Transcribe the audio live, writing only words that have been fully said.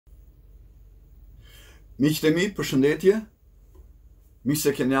Miqtë e mi, përshëndetje. Mirë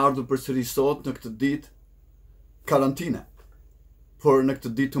se keni ardhur përsëri sot në këtë ditë karantine, por në këtë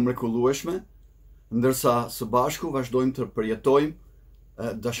ditë të mrekullueshme, ndërsa së bashku vazhdojmë të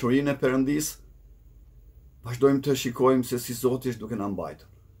përjetojmë dashurinë e Perëndisë, vazhdojmë të shikojmë se si Zoti është duke na mbajtur.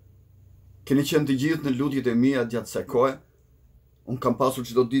 Keni qenë të gjithë në lutjet e mia gjatë kësaj kohe. Unë kam pasur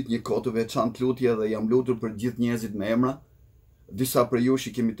çdo ditë një kohë të veçantë lutje dhe jam lutur për gjithë njerëzit me emra. Disa për ju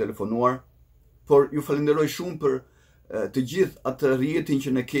që kemi telefonuar, por ju falenderoj shumë për të gjithë atë rrjetin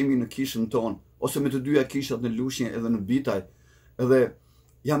që ne kemi në kishën tonë, ose me të dyja kishat në Lushnjë edhe në Bitaj, edhe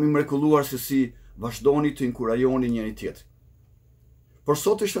jam i mrekulluar se si vazhdoni të inkurajoni njëri tjetrin. Por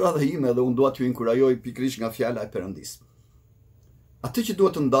sot është radha ime dhe unë dua t'ju inkurajoj pikërisht nga fjala e Perëndisë. Atë që dua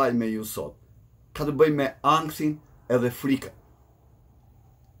të ndaj me ju sot ka të bëjë me ankthin edhe frikën.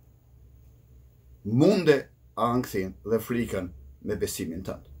 Munde ankthin dhe frikën me besimin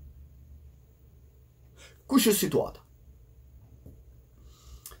tënd. Kush është situata?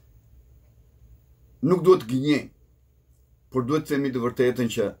 Nuk duhet gënjej, por duhet të themi të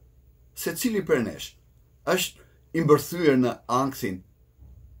vërtetën që secili prej nesh është i mbërthyer në ankthin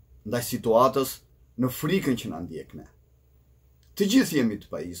ndaj situatës, në frikën që na ndjek ne. Të gjithë jemi të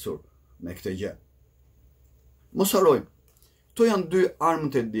pajisur me këtë gjë. Mos harrojmë, këto janë dy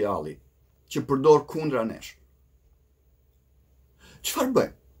armët e djallit që përdor kundra nesh. Çfarë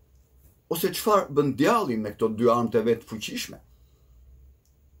bëjmë? Ose çfarë bën djalli me këto dy armë të vet fuqishme?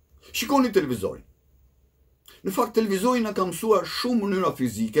 Shikoni televizorin. Në fakt televizori na ka mësuar shumë mënyra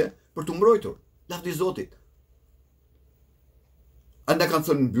fizike për të mbrojtur, lavdi Zotit. Anda kanë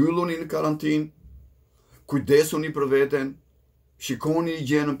thënë mbylluni në karantinë, kujdesuni për veten, shikoni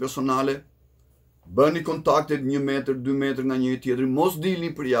higjienën personale, bëni kontaktet 1 metër, 2 metër nga njëri tjetri, mos dilni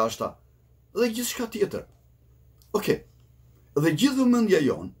për jashta dhe gjithçka tjetër. Okej. Dhe gjithë vëmendja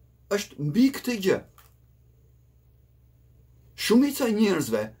jonë është mbi këtë gjë. Shumica e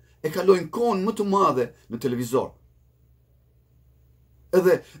njerëzve e kalojnë kohën më të madhe në televizor.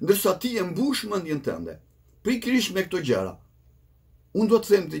 Edhe ndërsa ti e mbush mendjen tënde, pikërisht me këto gjëra, unë do të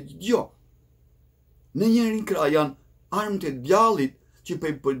them të jo. Në njërin krah janë armët e djallit që po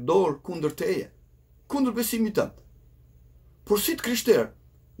i përdor kundër teje, kundër besimit tënd. Por si të krishterë,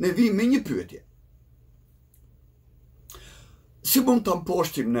 ne vijmë me një pyetje. Si mund të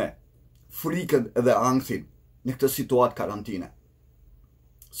mposhtim ne frikën edhe ankthin në këtë situatë karantine?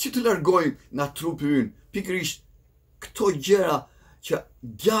 Si të largojmë nga trupi ynë pikërisht këto gjëra që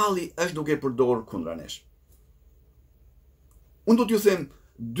djalli është duke përdorur kundra nesh? Unë do t'ju them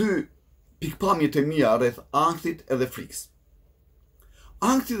dy pikpamjet e mia rreth ankthit edhe frikës.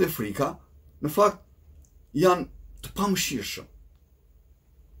 Ankthi dhe frika, në fakt, janë të pamëshirshëm.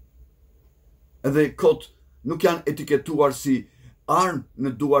 Edhe kot nuk janë etiketuar si armë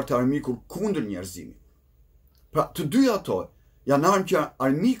në duart e armikut kundër njerëzimit. Pra, të dy ato janë armë që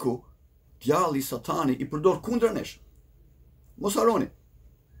armiku, djalli, satani, i përdor kundër nesh. Mos harroni.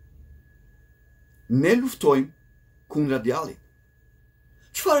 Ne luftojmë kundra djallit.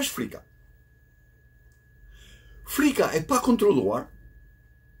 Çfarë është frika? Frika e pa kontrolluar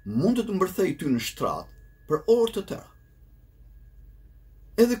mund të mbërthejë ty në shtrat për orë të tëra.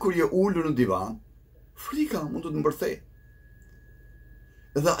 Edhe kur je ulur në divan, frika mund të mbërthejë.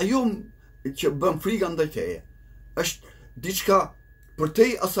 Dhe ajo që bën frika ndaj teje është diçka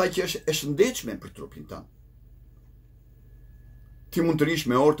përtej asaj që është e shëndetshme për trupin tënd. Ti mund të rish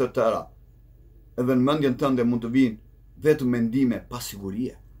me orë të tëra, edhe në mendjen tënde mund të vinë vetëm mendime pa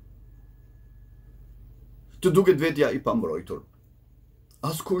sigurie. Të duket vetja i pambrojtur.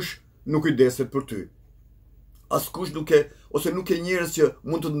 Askush nuk i deset për ty. Askush nuk e njerëz që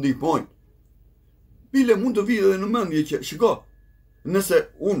mund të të ndihmojnë. Bile mund të vijë edhe në mendje që, shiko, nëse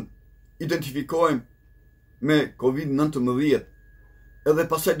unë identifikohem me COVID-19 edhe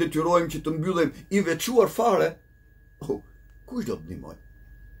pasaj detyrojmë që të mbyllim i veçuar fare, kush do të ndihmoj?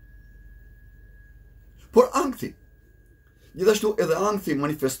 Por ankthi, gjithashtu edhe ankthi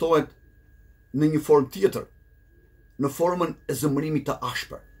manifestohet në një formë tjetër, në formën e zemërimit të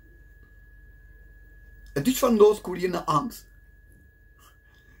ashpër. E di çfarë ndodh kur je në ankth?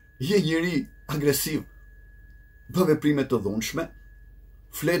 Je njëri agresiv, bë veprime të dhunshme,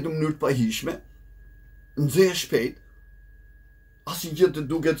 flet në mënyrë të pahishme, nxehe shpejt, asnjë gjë të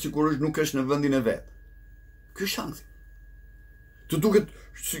duket sikur nuk është në vendin e vet. Ky është ankthi. Të duket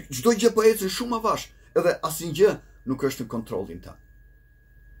çdo gjë po ecën shumë avash, edhe asnjë gjë nuk është në kontrollin tënd.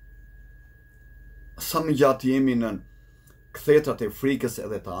 Sa më gjatë jemi në kthetat e frikës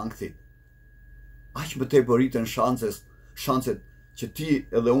edhe të ankthit, aq më tepër rriten shanset që ti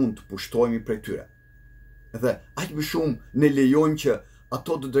edhe unë të pushtohemi prej tyre. Edhe aq më shumë ne lejojmë që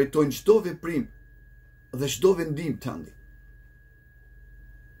ato të drejtojnë çdo veprim dhe çdo vendim tëndi.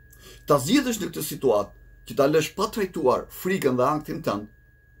 Ta zgjidhësh në këtë situatë që ta lësh pa trajtuar frikën dhe ankthin tënd,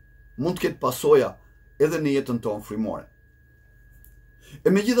 mund të ketë pasoja edhe në jetën tonë frymore. E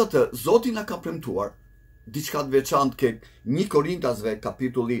megjithatë, Zoti na ka premtuar diçka të veçantë ke 1 Korintasve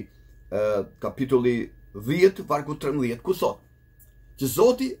kapitulli 10 vargu 13, ku thotë që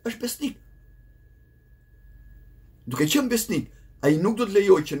Zoti është besnik. Duke qenë besnik, ai nuk do të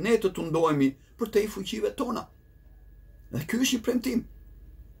lejojë që ne të tundohemi përtej fuqive tona. Dhe ky është një premtim.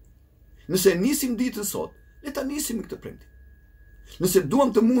 Nëse nisim ditën sot, le ta nisim me këtë premtim. Nëse duam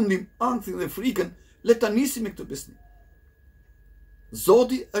të mundim ankthin dhe frikën, le ta nisim me këtë besnik.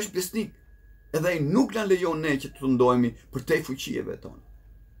 Zoti është besnik, edhe ai nuk na lejon ne që të tundohemi përtej fuqive tona.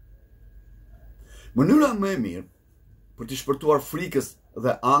 Mënyra më e mirë për të shpërtuar frikës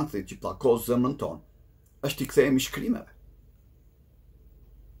dhe ankthit që pllakos zemrën tonë është t'i kthehemi shkrimeve.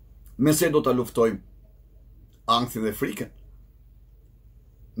 Me se do ta luftojmë ankthin dhe frikën?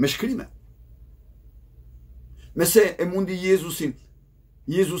 Me shkrime. Me se e mundi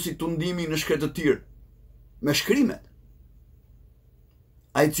Jezusi tundimi në shkretë të tirë? Me shkrimet.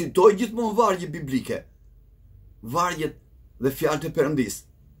 A i citoj gjithmonë vargje biblike, vargjet dhe fjalët e Perëndis,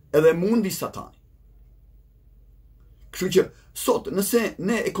 edhe mundi Satani. Kështu që sot, nëse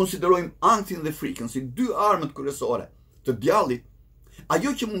ne e konsiderojmë ankthin dhe frikën si 2 armët kryesore të djallit,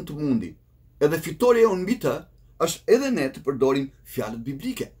 ajo që mund të mundi edhe fitoria jonë mbi të është edhe ne të përdorim fjalët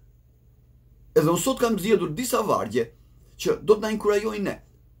biblike. Edhe unë sot kam zgjedhur disa vargje që do të na inkurajojnë ne.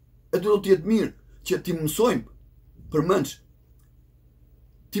 Edhe do të jetë mirë që ti mësojmë përmendsh,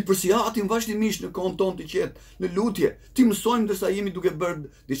 ti përsihatim vazhdimisht në kohën tonë të qetë, në lutje, ti mësojmë ndërsa jemi duke bërë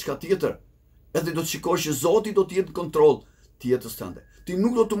diçka tjetër. Edhe do të shikosh që Zoti do të jetë në kontroll të jetës tënde. Ti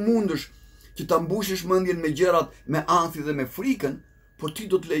nuk do të mundesh që ta mbushësh mendjen me gjërat me ankthin dhe me frikën, por ti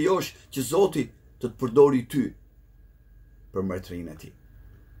do të lejosh që Zoti të të përdori ty për mërtrinë e tij.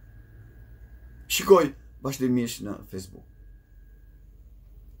 Shikoj vazhdimisht në Facebook.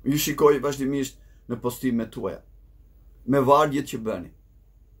 Ju shikoj vazhdimisht në postimet tuaja, me vargjet që bëni.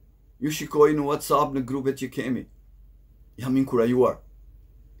 Ju shikoj në WhatsApp, në grupet që kemi. Jam inkurajuar.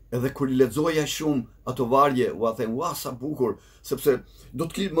 Edhe kur I lexoja shumë ato vargje, u a them, "Ua, sa bukur", sepse do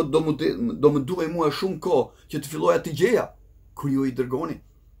më duhej mua shumë kohë që të filloja të gjeja kur ju I dërgoni.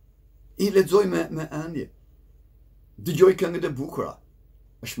 I lexoj me ëndje. Dëgjoj këngët e bukura.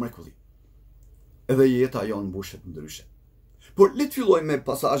 Është mrekulli. Edhe jeta jonë mbushet ndryshe. Por le të filloj me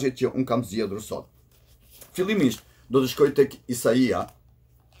pasazhet që unë kam zgjedhur sot. Fillimisht do të shkoj tek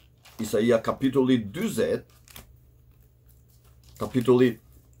Isaia kapitulli 40, kapitulli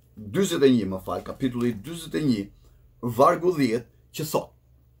 21, vargu 10, që thot: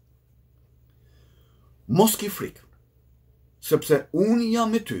 "Mos ki frikë, sepse unë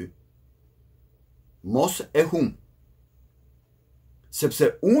jam me ty, mos e hum,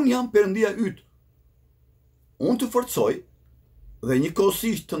 sepse unë jam Perëndia yt. Unë të forcoj dhe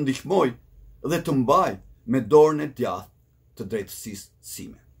njëkohësisht të ndihmoj dhe të mbaj me dorën e djathtë të drejtësisë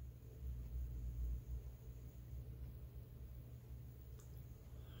sime."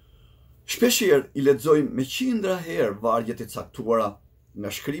 Shpeshherë I lexoj me qindra herë vargjet e caktuara nga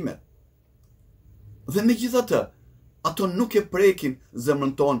shkrimet. Dhe megjithatë, ato nuk e prekin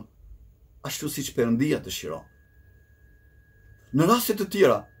zemrën tonë ashtu siç Perëndia dëshiron. Në raste të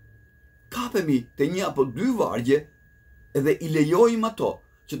tjera, kapemi te 1 apo 2 vargje edhe I lejojmë ato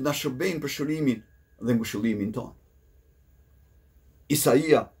që të na shërbejnë për shërimin dhe ngushëllimin tonë.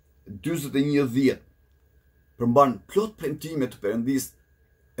 Isaia 41:10 përmban plot premtime të Perëndisë,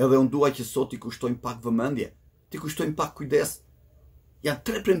 edhe unë dua që sot I kushtojmë pak vëmendje, ti kushtojmë pak kujdes. Janë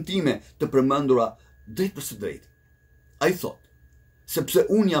 3 premtime të përmendura drejt për së drejtë. Ai thot: "Sepse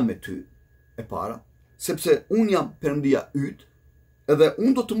unë jam me ty", e para, "sepse unë jam Perëndia yt, edhe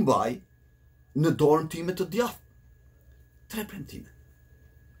unë do të mbaj në dorën time të djathtë." 3 premtime.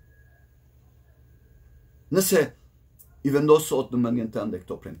 Nëse I vendos sot në mendjen tënde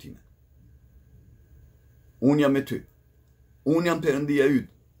këto premtime. Unë jam me ty. Unë jam Perëndia yt.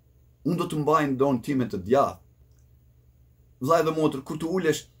 Unë do të mbaj në dorën time të djathtë. Vllai dhe motër, kur të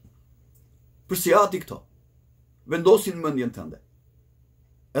ulesh, përsihati këto. Vendosin në mendjen tënde.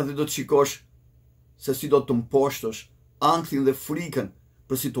 Edhe do të shikosh se si do të mposhtësh ankthin dhe frikën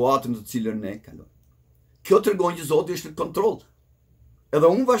për situatën të cilën ne kalojmë. Kjo tregon që Zoti është në kontroll. Edhe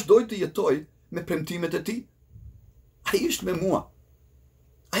unë vazhdoj të jetoj me premtimet e tij. Ai është me mua.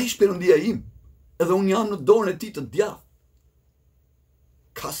 Ai është Perëndia im. Edhe unë jam në dorën e tij të djathtë.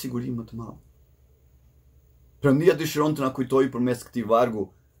 Ka siguri më të madhe. Perëndia dëshiron të na kujtojë përmes këtij vargu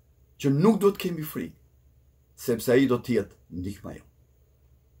që nuk duhet kemi frikë, sepse ai do të jetë ndihma jonë.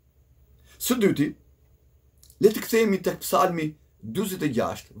 Së dyti, Le të kthehemi tek Psalmi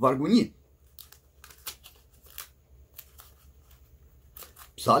 46, vargu 1.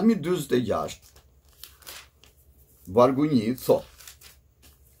 Psalmi 46, vargu 1 thot: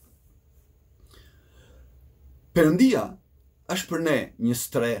 Perëndia është për ne një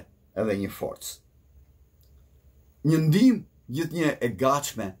stre edhe një forcë, një ndihmë gjithnjë e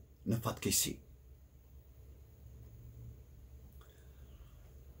gatshme në fatkeqësi.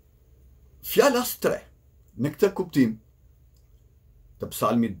 Fjala stre në këtë kuptim të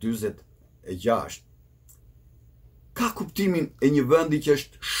Psalmit 46 ka kuptimin e një vendi që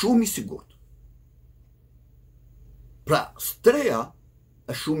është shumë i sigurt. Pra, streja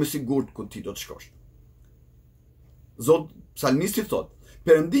është shumë i sigurt ku ti do të shkosh. Zot psalmisti thot: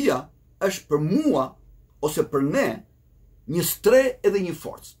 Perëndia është për mua ose për ne një stre edhe një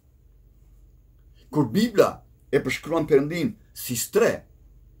forcë. Kur Bibla e përshkruan Perëndin si stre,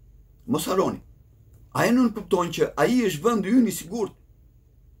 mos harroni, ai nuk kupton që ai është vendi ynë i sigurt,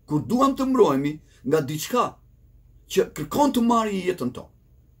 kur duam të mbrojemi nga diçka që kërkon të marrë jetën tonë.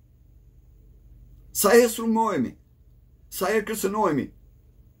 Sa e sulmohemi, sa e kërcënohemi,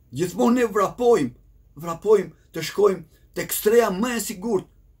 gjithmonë ne vrapojmë të shkojmë tek streja më e sigurt,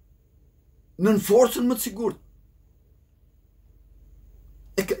 në forcën më të sigurt.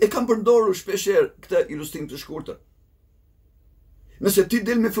 E kam përdorur shpeshherë këtë ilustrim të shkurtër. Nëse ti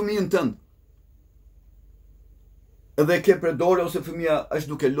del me fëmijën tënd, edhe ke prej dore ose fëmija është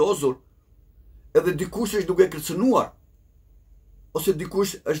duke lozur, edhe dikush është duke kërcënuar, ose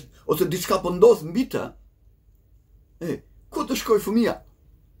dikush është, ose diçka po ndodh mbi të, ku të shkoj fëmija?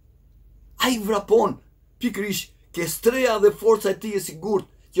 Ai vrapon, pikërisht ke streja dhe forca e tij e sigurt,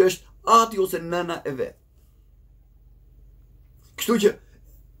 që është ati ose nëna e vet. Kështu që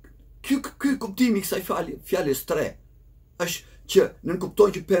ky kuptimi i kësaj fjale stre është që nënkupton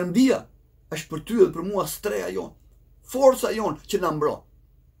që Perëndia është për ty dhe për mua streja jon, forca jon që na mbron.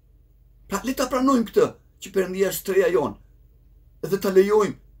 Pra le ta pranojmë këtë, që Perëndia është streja jon, dhe ta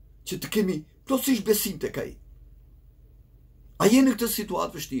lejojmë që të kemi plotësisht besim tek ai. A je në këtë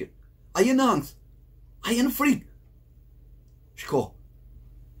situatë vështirë? A je në ankth? A je në frikë? Shko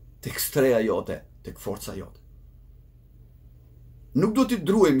tek streja jote, tek forca jote. Nuk do t'i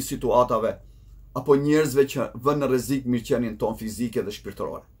druhemi situatave apo njerëzve që vënë në rrezik mirëqenien tonë fizike dhe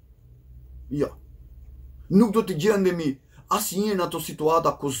shpirtërore. Jo. Nuk do të gjendemi asnjëherë në ato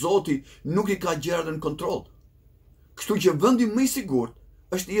situata ku Zoti nuk i ka gjërat në kontroll. Kështu që vendi më i sigurt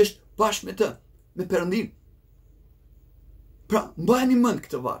është jeshtë bashkë me të, me Perëndin. Pra, mbajeni mend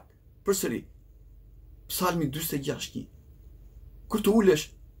këtë varg, përsëri. Psalmi 46:1. Kur të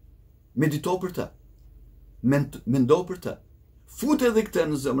ulesh, medito për të, mendo për të, fute edhe këtë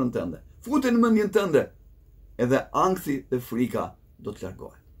në zemrën tënde, fute në mendjen tënde, edhe ankthi dhe frika do të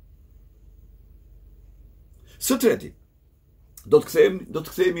largohet. Së treti, do të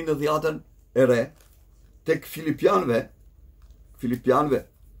kthehemi në dhjatën e re tek Filipianëve,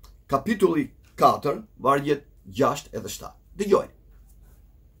 kapitulli 4, vargjet 6 edhe 7. Dëgjojeni.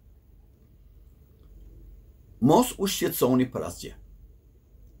 Mos u shqetësoni për asgjë,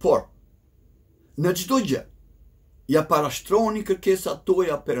 por në çdo gjë ja parashtroni kërkesat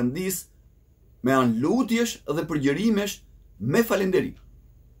tuaja Perëndis me anë lutjesh dhe përgjërimesh me falënderim.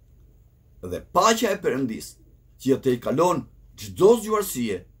 Dhe paqja e Perëndis, që të i kalon çdo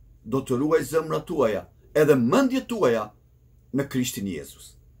zgjuarësie, do të ruaj zemrat tuaja edhe mendjet tuaja në Krishtin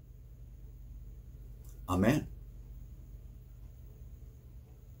Jezus. Amen.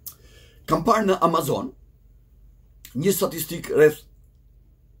 Kam parë në Amazon një statistik rreth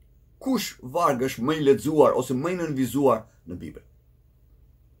kush varg është më i lexuar ose më i nënvizuar në Bibël.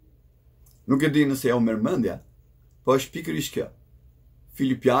 Nuk e di nëse ja u merr mendja, po është pikërisht kjo.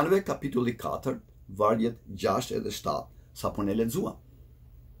 Filipianëve kapitulli 4, vargjet 6 edhe 7, sapo ne lexuam.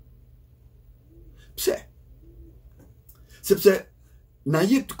 Pse? Sepse na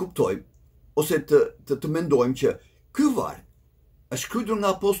jep të kuptojmë ose të mendojmë që ky varg është shkruar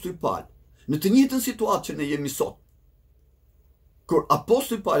nga apostulli Paul në të njëjtën situatë që ne jemi sot. Kur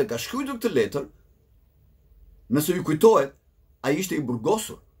apostulli Paul ka shkruar këtë letër, nëse ju kujtohet, ai ishte i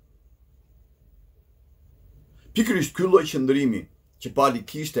burgosur. Pikërisht ky lloj qëndrimi që Pauli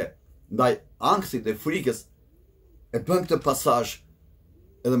kishte ndaj ankthit dhe frikës e bën këtë pasazh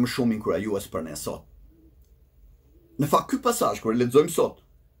edhe më shumë inkurajues për ne sot. Në fakt ky pasazh kur e lexojmë sot,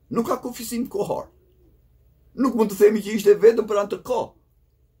 nuk ka kufisim kohor. Nuk mund të themi që ishte vetëm për anë të kohë.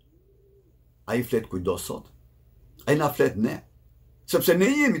 Ai flet kujdo sot. Ai na flet ne, sepse ne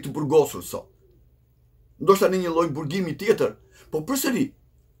jemi të burgosur sot. Ndoshta në një lloj burgimi tjetër, po përsëri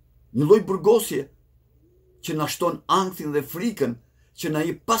një lloj burgosje që na shton ankthin dhe frikën, që na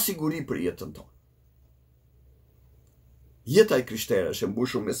jep pasiguri për jetën tonë. Jeta e krishterë është e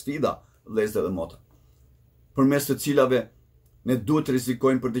mbushur me sfida, vëllezër dhe motra, përmes të cilave ne duhet të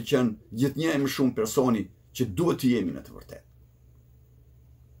rrezikojmë për të qenë gjithnjë e më shumë personi që duhet të jemi në të vërtetë.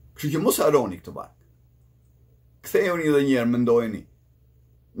 Kështu që mos harroni këtë varg. Kthehuni edhe një herë, mendojeni,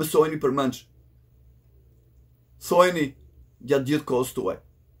 mësojeni përmendsh, thojeni gjatë gjithë kohës tuaj.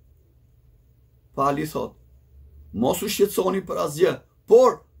 Pali thot, mos u shqetësoni për asgjë,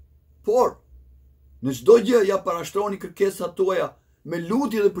 por në çdo gjë ja parashtroni kërkesat tuaja me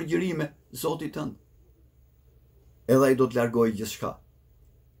lutje dhe përgjërime Zotit tënd. Edhe ai do të largojë gjithçka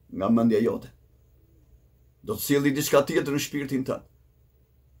nga mendja jote. Do të sjellë diçka tjetër në shpirtin tënd.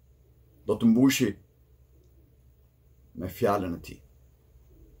 Do të mbushi me fjalën e tij.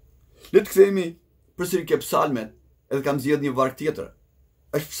 Le të kthehemi përsëri ke psalmet, edhe kam zgjedhur një varg tjetër.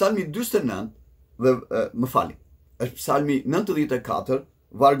 Është psalmi 49 dhe më falni. Është psalmi 94,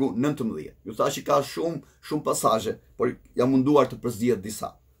 vargu 19. Ju thash që ka shumë pasazhe, por jam munduar të përzgjedh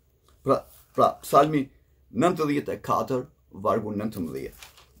disa. Pra psalmi 94, vargu 19.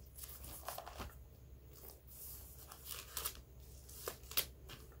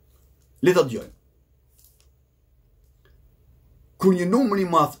 Le ta dëgjojmë. Kur një numër i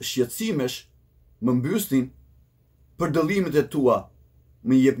madh shqetësimesh më mbysnin, për dëllimet e tua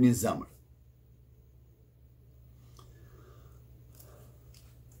më jepnin zemër.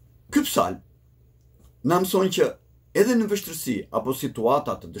 Ky psalm na mëson që edhe në vështirësi apo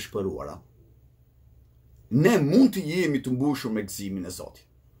situata të dëshpëruara, ne mund të jemi të mbushur me gëzimin e Zotit.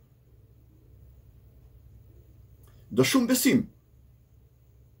 Do shumë besim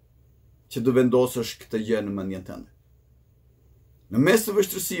që do vendosësh këtë gjë në mendjen tënde. Në mes të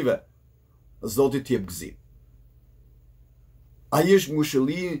vështirësive, Zoti t'jep gëzim. Ai është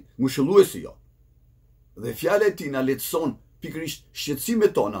ngushëlluesi jo. Dhe fjala e tij na lehtëson pikërisht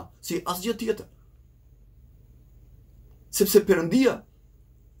shqetësimet tona si asgjë tjetër. Sepse Perëndia,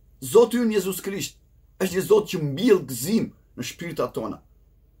 Zoti ynë Jezus Krisht, është një Zot që mbjell gëzim në shpirtat tona.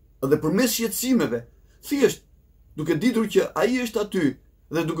 Dhe përmes shqetësimeve, thjesht duke ditur që ai është aty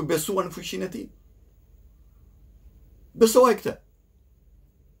dhe duke besuar në fuqinë e tij. Besoj këtë.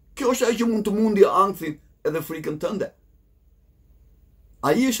 Kjo është ajo që mund të mundi ankthin edhe frikën tënde.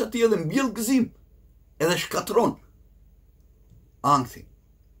 Ai është aty edhe mbjell gëzim, edhe shkatron ankthin.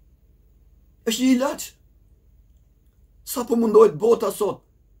 Është një ilaç. Sa po mundohet bota sot,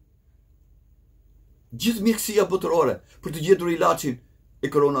 gjithë mjekësia botërore, për të gjetur ilaçin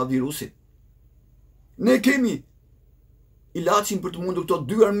e koronavirusit. Ne kemi ilaçin për të mundur këto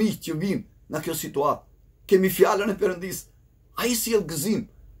dy armiq që vinë nga kjo situatë. Kemi fjalën e Perëndisë. Ai sjell gëzim.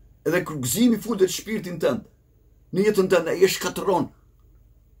 Edhe kur gëzimi futet në shpirtin tënd, në jetën tënde, ai shkatërron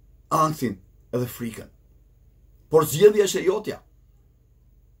ankthin edhe frikën. Por zgjedhja është e jotja.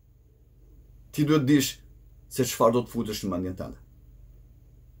 Ti duhet dish se çfarë do të futesh në mendjen tënde.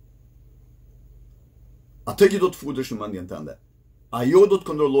 Atë që do të futesh në mendjen tënde, ajo do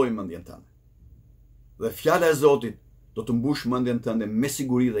të kontrollojë mendjen tënde. Dhe fjala e Zotit do të mbush mendjen tënde me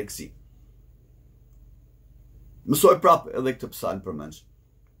siguri dhe gëzim. Mësoj prapë edhe këtë psalm përmendsh.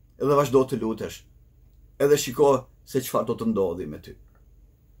 Edhe vazhdo të lutesh. Edhe shiko se çfarë do të ndodhi me ty.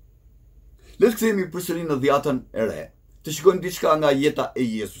 Le të kthehemi përsëri në dhjatën e re. Të shikojmë diçka nga jeta e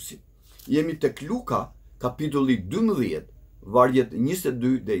Jezusit. Jemi tek Luka, kapitulli 12, vargjet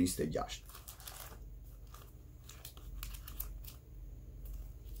 22 dhe 26.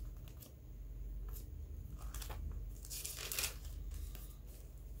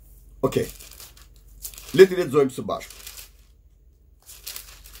 Okej. Le të lexojmë së bashku.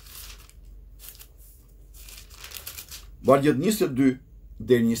 Vargjet 22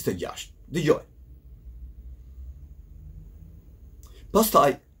 dhe 26. Dëgjoj.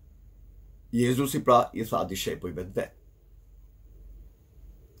 Pastaj, Jezusi pra i tha dishepujve të vet.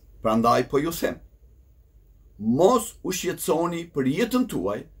 Prandaj po ju them, mos u shqetësoni për jetën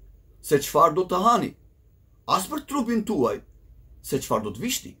tuaj, se çfarë do të hani, as për trupin tuaj, se çfarë do të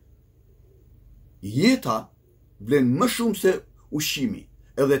vishni. Jeta vlen më shumë se ushqimi,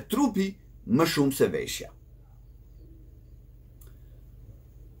 edhe trupi më shumë se veshja.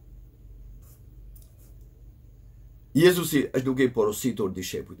 Jezusi është duke i porositur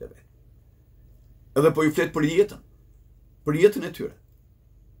dishepujt e vet. Edhe po ju flet për jetën e tyre.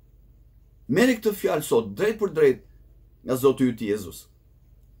 Merri këtë fjalë sot drejt për drejt nga Zoti yt Jezus,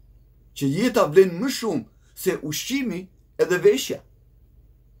 që jeta vlen më shumë se ushqimi edhe veshja.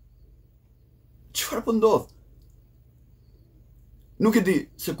 Çfarë po ndodh? Nuk e di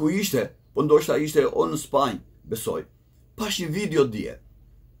se ku ishte, po ndoshta ishte o në Spanjë, besoj. Pash një video dje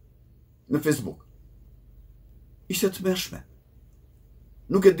në Facebook. Ishte të mërshme.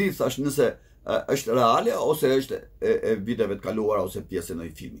 Nuk e di, thash, nëse është reale ose është e viteve të kaluara ose pjesë e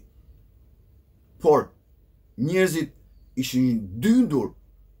një filmi. Por njerëzit ishin dyndur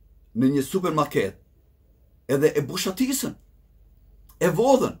në një supermarket edhe e bushatisën, e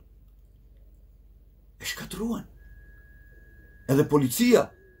vodhën, e shkatruan. Edhe policia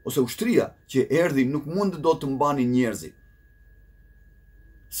ose ushtria që erdhi nuk mund do të mbani njerëzit.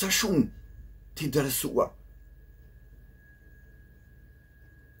 Sa shumë të interesuar.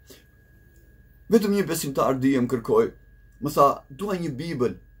 Vetëm një besimtar dije më kërkoi, më tha, dua një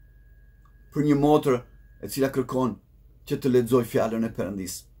Bibël për një motër e cila kërkon që të lexoj fjalën e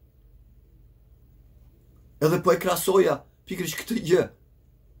Perëndis. Edhe po e krahasoja pikërisht këtë gjë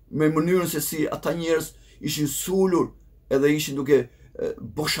me mënyrën se si ata njerëz ishin sulur edhe ishin duke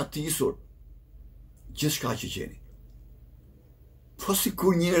boshatisur gjithçka që gjeni. Po si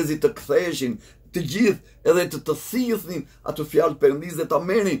kur njerëzit të ktheheshin të gjithë edhe të thithnin atë fjalë Perëndis dhe ta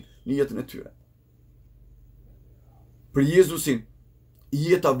merrnin në jetën e tyre. Për Jezusin,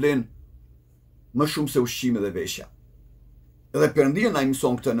 jeta vlen më shumë se ushqimi dhe veshja. Edhe Perëndia na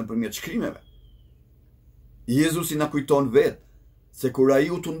mëson këtë nëpërmjet shkrimeve. Jezusi na kujton vetë se kur ai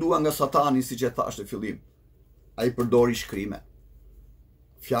u tundua nga Satani, siç e thash në fillim, ai përdori shkrime,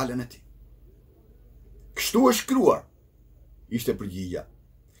 fjalën e tij. Kështu është shkruar, ishte përgjigja.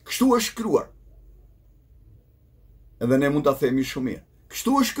 Kështu është shkruar. Edhe ne mund ta themi shumë mirë.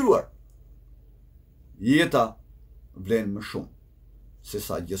 Kështu është shkruar. Jeta vlen më shumë se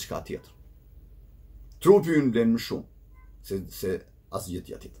sa gjithçka tjetër. Trupi ynë vlen më shumë se asgjë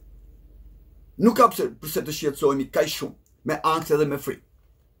tjetër. Nuk ka përse të shqetësohemi kaq shumë me ankth edhe me frikë.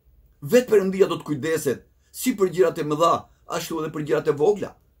 Vetë Perëndia do të kujdeset si për gjërat e mëdha, ashtu edhe për gjërat e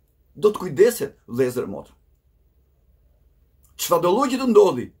vogla. Do të kujdeset, vëllezër e motra. Çfarë do lloj që të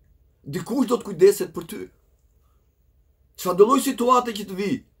ndodhi, dikush do të kujdeset për ty. Çfarë do lloj situate që të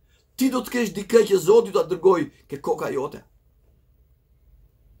vi, ti do të kesh dikë që Zoti do ta dërgoj ke koka jote.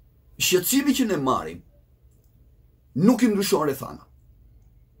 Shqetësimi që ne marrim nuk i ndryshon rrethana.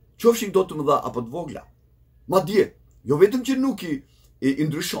 Qofshin do të mëdha apo të vogla. Madje, jo vetëm që nuk i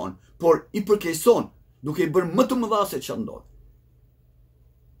ndryshon, por i përkeqëson duke i bërë më të mëdha se çfarë ndodh.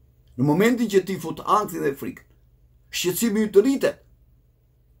 Në momentin që ti fut ankthin dhe frikën, shqetësimi yt të rritet,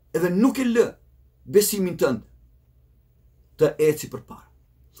 edhe nuk e lë besimin tënd të eci përpara.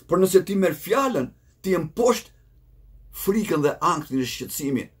 Por nëse ti merr fjalën, ti e mposht frikën dhe ankthin dhe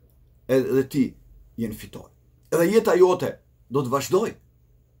shqetësimin, edhe ti je në fitore. Edhe jeta jote do të vazhdojë.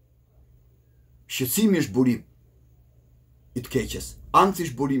 Shqetësimi është burim i të keqes, ankthi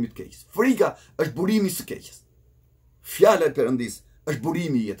është burimi i të keqes, frika është burimi i së keqes. Fjala e Perëndis është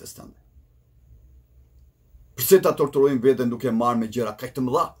burimi i jetës tënde. Pse ta torturojmë veten duke marrë me gjëra kaq të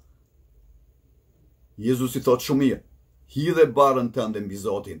mëdha? Jezusi thot shumë mirë, hidhe barrën tënde mbi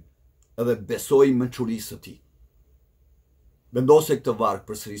Zotin edhe besoj në mençurisë së tij. Vendose këtë varg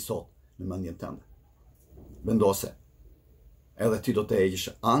përsëri sot në mendjen tënde. Vendose. Edhe ti do të heqësh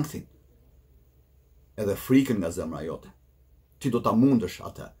ankthin edhe frikën nga zemra jote. Ti do ta mundësh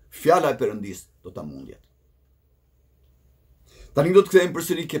atë. Fjala e Perëndis do ta mundjet. Tani do të kthehemi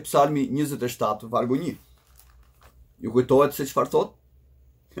përsëri ke Psalmi 27, vargu 1. Ju kujtohet se çfarë thot?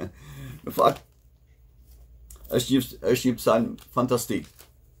 Në fakt, është një psalm fantastik,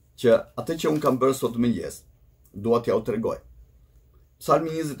 që atë që unë kam bërë sot mëngjes, dua t'ja u tregoj.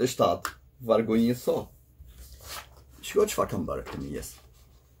 Psalmi 27, vargu 1 thot. Shikoj çfarë kam bërë këtë mëngjes.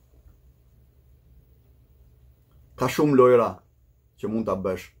 Ka shumë lojra që mund ta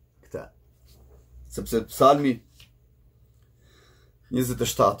bësh këtë. Sepse Psalmi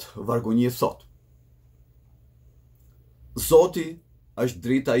 27, vargu 1 thot. Zoti është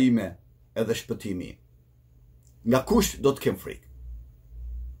drita ime edhe shpëtimi im. Nga kush do të kem frikë?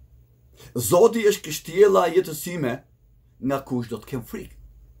 Zoti është kështjella e jetës ime, nga kush do të kem frikë?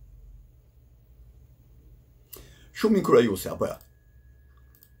 Shumë inkurajuese apo jo?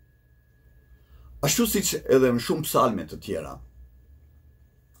 Ashtu siç edhe në shumë psalme të tjera,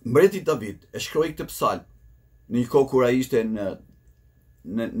 mbreti David e shkroi këtë psalm në një kohë kur ai ishte në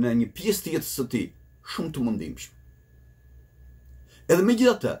një pjesë të jetës së tij shumë të mundimshme. Edhe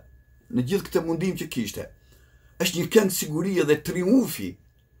megjithatë, në gjithë këtë mundim që kishte, është një këngë sigurie dhe triumfi,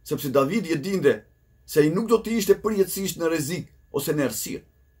 sepse Davidi e dinte se ai nuk do të ishte përjetësisht në rrezik ose në errësirë.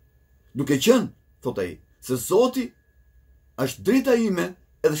 Duke qenë, thot ai, se Zoti është drita ime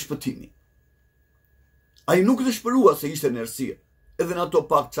edhe shpëtimi. Ai nuk dëshpërua se ishte në errësirë, edhe në ato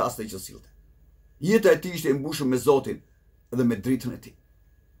pak çaste që sillte. Jeta e tij ishte e mbushur me Zotin dhe me dritën e tij.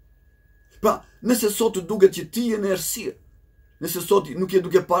 Pra, nëse sot të duket që ti je në errësirë, nëse sot nuk je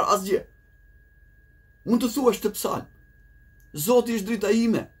duke parë asgjë, mund të thuash të psalm. Zoti është drita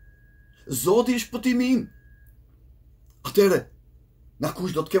ime. Zoti është shpëtimi im. Atëre, na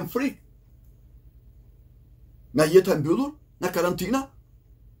kush do të kem frikë? Nga jeta e mbyllur? Nga karantina?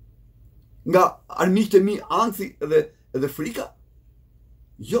 Nga armiqtë e mi ankthi edhe frika?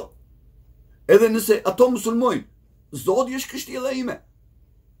 Jo. Edhe nëse ato më sulmojnë, Zoti është kështjella ime.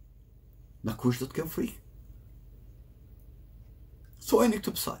 Nga kush do të kem frikë? Thojeni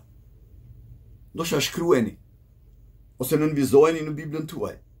këtë psal. Ndoshta shkruani ose nënvizojeni në Biblën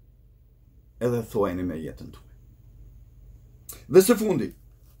tuaj. Edhe thojeni me jetën tuaj. Dhe së fundi,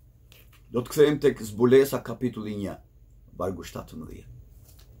 do të kthehemi tek Zbulesa kapitulli 1, vargu 17.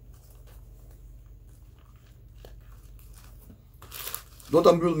 Do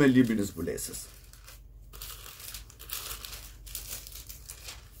ta mbyll me librin e Zbulesës.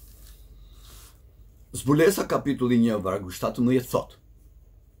 Zbulesa kapitulli 1, vargu 17 thot: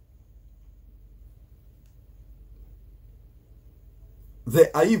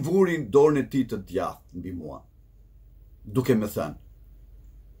 Dhe ai vuri dorën e tij të djathtë mbi mua, duke më thënë: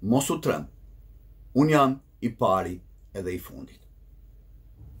 Mos u tremb, unë jam i pari edhe i fundit.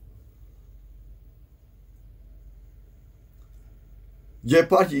 Gjë e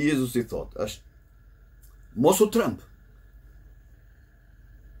parë që Jezusi thot është: mos u tremb.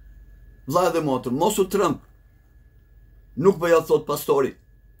 Vëlla dhe motër, mos u tremb. Nuk po ja thot pastori,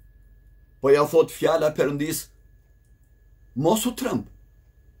 po ja thot fjala e Perëndis. Mos u tremb.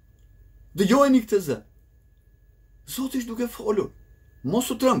 Dëgjojeni këtë zë. Zoti është duke folur. Mos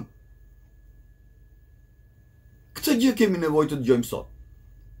u tremb. Këtë gjë kemi nevojë të dëgjojmë sot.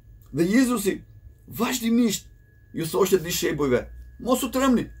 Dhe Jezusi vazhdimisht ju thoshte dishepujve: mos u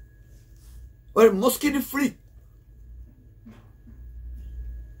tremni. Mos keni frikë.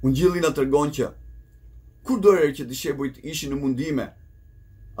 Ungjilli na tregon që kudoherë që dishepujt ishin në mundime,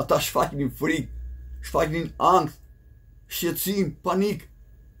 ata shfaqnin frikë, shfaqnin ankth, shqetësim, panik.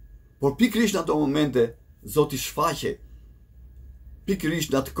 Por pikërisht në ato momente Zoti shfaqej.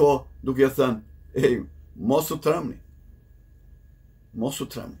 Pikërisht në atë kohë duke thënë: "Ej, mos u tremni. Mos u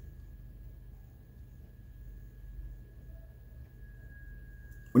tremni."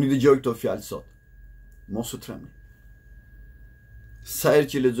 Unë i dëgjoj këto fjalë sot. Mos u tremni. Sa herë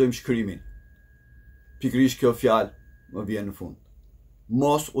që lexojmë shkrimin, pikërisht kjo fjalë më vjen në fund.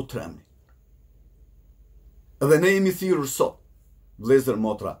 Mos u tremni. Edhe ne jemi thirrur sot, vëllezër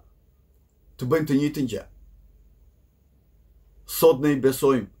motra, të bëjmë të njëjtën gjë. Sot ne i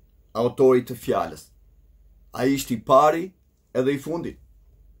besojmë autorit të fjalës. Ai është i pari edhe i fundit.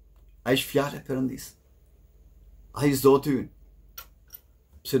 Ai është fjala e Perëndis. Ai Zoti ynë.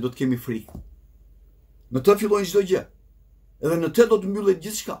 Pse do të kemi frikë? Në të fillojnë çdo gjë. Edhe në të do të mbyllet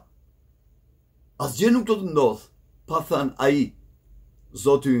gjithçka. Asgjë nuk do të ndodhë pa thënë ai,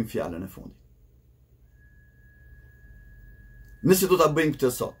 Zoti ynë, fjalën e fundit. Nëse do ta bëjmë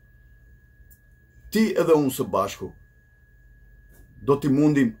këtë sot, ti edhe unë së bashku, do t'i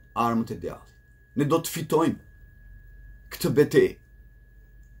mundim armët e djallit. Ne do të fitojmë këtë betejë.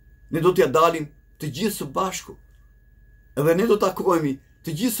 Ne do t'ja dalim të gjithë së bashku. Edhe ne do të takohemi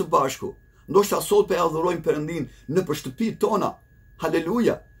të gjithë së bashku. Ndoshta sot pe adhurojmë Perëndin në për shtëpitë tona.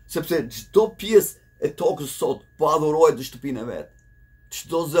 Haleluja, sepse çdo pjesë e tokës sot po adhurohet në shtëpinë e vet.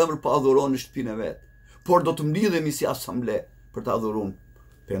 Çdo zemër po adhuron në shtëpinë e vet. Por do të mblidhemi si asamble për të adhuruar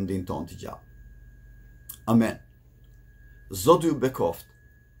Perëndin ton të gjallë. Amen. Zoti ju bekoft.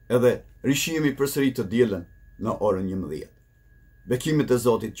 Edhe rishihemi përsëri të diellën në orën 11. Bekimet e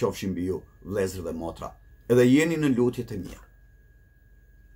Zotit qofshin mbi ju, vëllezër dhe motra. Edhe jeni në lutjet e mia.